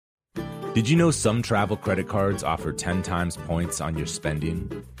Did you know some travel credit cards offer 10 times points on your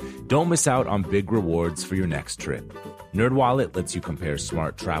spending? Don't miss out on big rewards for your next trip. NerdWallet lets you compare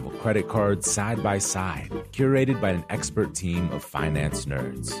smart travel credit cards side by side, curated by an expert team of finance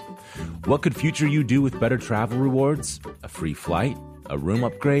nerds. What could future you do with better travel rewards? A free flight? A room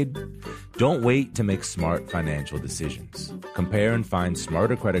upgrade? Don't wait to make smart financial decisions. Compare and find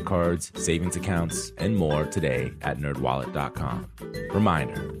smarter credit cards, savings accounts, and more today at nerdwallet.com.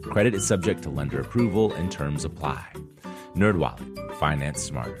 Reminder, credit is subject to lender approval and terms apply. NerdWallet, finance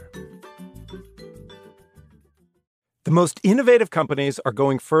smarter. The most innovative companies are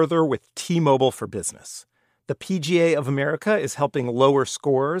going further with T-Mobile for Business. The PGA of America is helping lower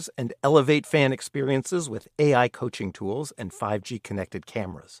scores and elevate fan experiences with AI coaching tools and 5G connected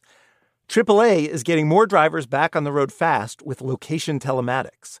cameras. AAA is getting more drivers back on the road fast with location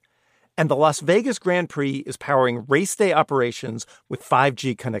telematics. And the Las Vegas Grand Prix is powering race day operations with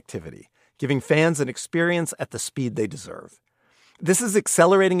 5G connectivity, giving fans an experience at the speed they deserve. This is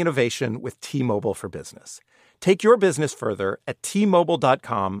accelerating innovation with T-Mobile for Business. Take your business further at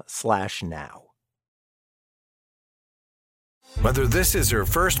T-Mobile.com/now. Whether this is her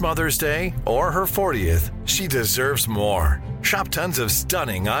first Mother's Day or her 40th, she deserves more. Shop tons of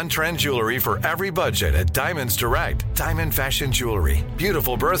stunning on-trend jewelry for every budget at Diamonds Direct. Diamond fashion jewelry,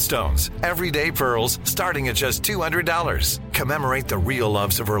 beautiful birthstones, everyday pearls starting at just $200. Commemorate the real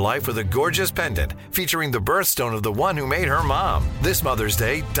loves of her life with a gorgeous pendant featuring the birthstone of the one who made her mom. This Mother's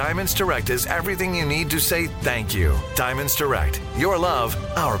Day, Diamonds Direct is everything you need to say thank you. Diamonds Direct, your love,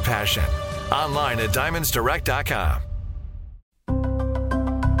 our passion. Online at diamondsdirect.com.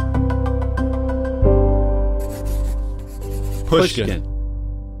 Pushkin.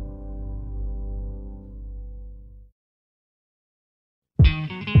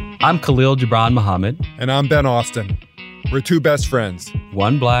 I'm Khalil Gibran Muhammad. And I'm Ben Austin. We're two best friends.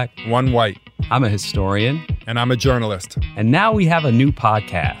 One black. One white. I'm a historian. And I'm a journalist. And now we have a new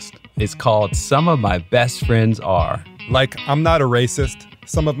podcast. It's called Some of My Best Friends Are. Like, I'm not a racist.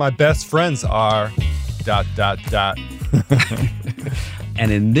 Some of my best friends are... ...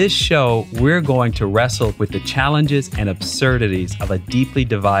 And in this show, we're going to wrestle with the challenges and absurdities of a deeply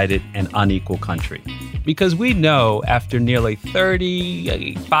divided and unequal country. Because we know after nearly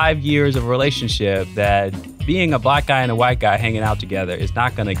 35 years of a relationship that being a black guy and a white guy hanging out together is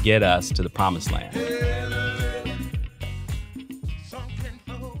not going to get us to the promised land.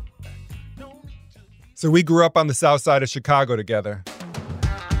 So we grew up on the south side of Chicago together.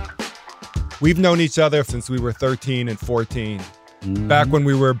 We've known each other since we were 13 and 14. Back when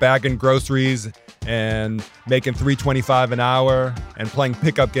we were bagging groceries and making $3.25 an hour and playing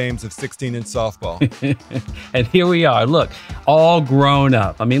pickup games of 16-inch softball. And here we are, look, all grown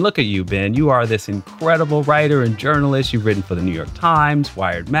up. I mean, look at you, Ben. You are this incredible writer and journalist. You've written for the New York Times,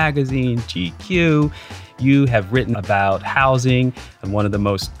 Wired Magazine, GQ. You have written about housing and one of the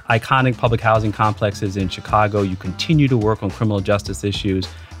most iconic public housing complexes in Chicago. You continue to work on criminal justice issues.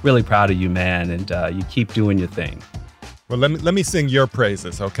 Really proud of you, man, and you keep doing your thing. Well, let me sing your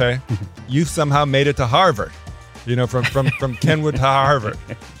praises, okay? You somehow made it to Harvard, you know, from Kenwood to Harvard.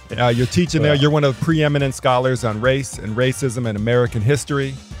 You're teaching there. You're one of the preeminent scholars on race and racism and American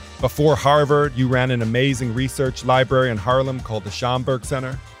history. Before Harvard, you ran an amazing research library in Harlem called the Schomburg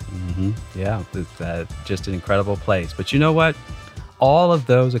Center. Mm-hmm. Yeah, it's just an incredible place. But you know what? All of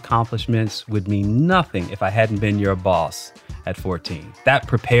those accomplishments would mean nothing if I hadn't been your boss at 14. That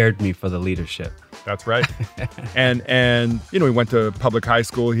prepared me for the leadership. That's right. and you know, we went to public high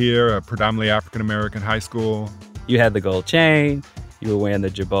school here, a predominantly African-American high school. You had the gold chain. You were wearing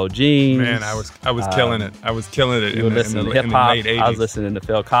the Jabot jeans. Man, I was killing it. I was killing it in the late 80s. I was listening to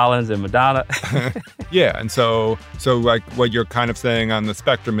Phil Collins and Madonna. Yeah, and so like what you're kind of saying on the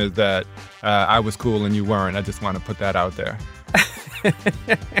spectrum is that I was cool and you weren't. I just want to put that out there.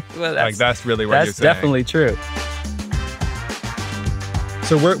 Well, that's really what you're saying. That's definitely true.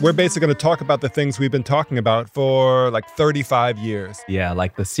 So we're basically going to talk about the things we've been talking about for like 35 years. Yeah,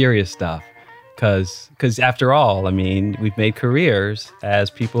 like the serious stuff. Because after all, I mean, we've made careers as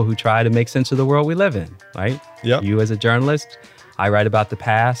people who try to make sense of the world we live in, right? Yep. You as a journalist, I write about the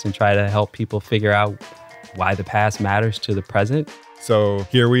past and try to help people figure out why the past matters to the present. So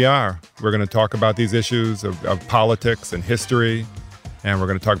here we are. We're going to talk about these issues of politics and history, and we're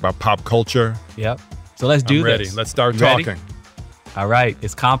going to talk about pop culture. Yep. So let's do ready. this. Let's start talking. Ready? All right.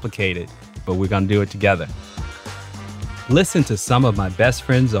 It's complicated, but we're going to do it together. Listen to Some of My Best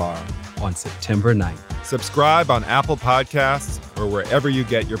Friends Are on September 9th. Subscribe on Apple Podcasts or wherever you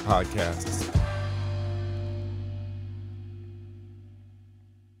get your podcasts.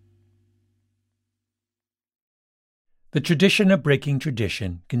 The tradition of breaking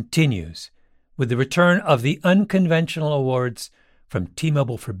tradition continues with the return of the Unconventional Awards from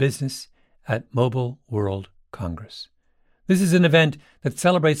T-Mobile for Business at Mobile World Congress. This is an event that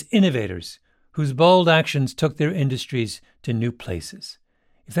celebrates innovators whose bold actions took their industries to new places.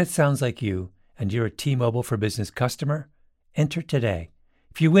 If that sounds like you and you're a T-Mobile for Business customer, enter today.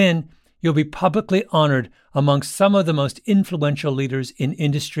 If you win, you'll be publicly honored amongst some of the most influential leaders in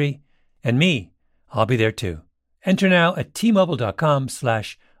industry. And me, I'll be there too. Enter now at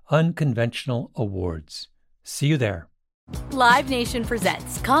T-Mobile.com/unconventional awards. See you there. Live Nation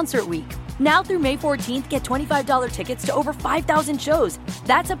presents Concert Week. Now through May 14th, get $25 tickets to over 5,000 shows.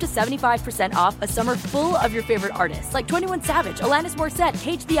 That's up to 75% off a summer full of your favorite artists like 21 Savage, Alanis Morissette,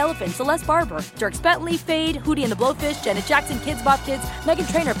 Cage the Elephant, Celeste Barber, Dierks Bentley, Fade, Hootie and the Blowfish, Janet Jackson, Kidz Bop Kids,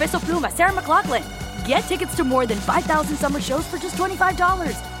 Meghan Trainor, Peso Pluma, Sarah McLachlan. Get tickets to more than 5,000 summer shows for just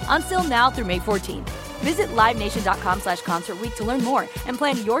 $25. On sale now through May 14th. Visit LiveNation.com/Concert Week to learn more and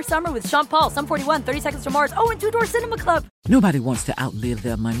plan your summer with Sean Paul, Sum 41, 30 Seconds to Mars, and Two Door Cinema Club. Nobody wants to outlive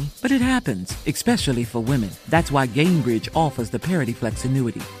their money, but it happens, especially for women. That's why GameBridge offers the Parity Flex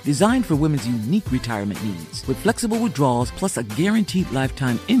annuity, designed for women's unique retirement needs, with flexible withdrawals plus a guaranteed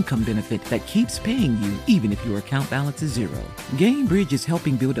lifetime income benefit that keeps paying you even if your account balance is zero. GameBridge is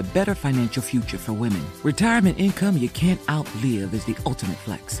helping build a better financial future for women. Retirement income you can't outlive is the ultimate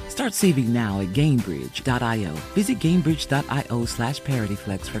flex. Start saving now at GameBridge.io. Visit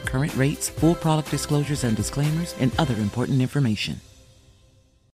GameBridge.io/ParityFlex for current rates, full product disclosures and disclaimers, and other important information.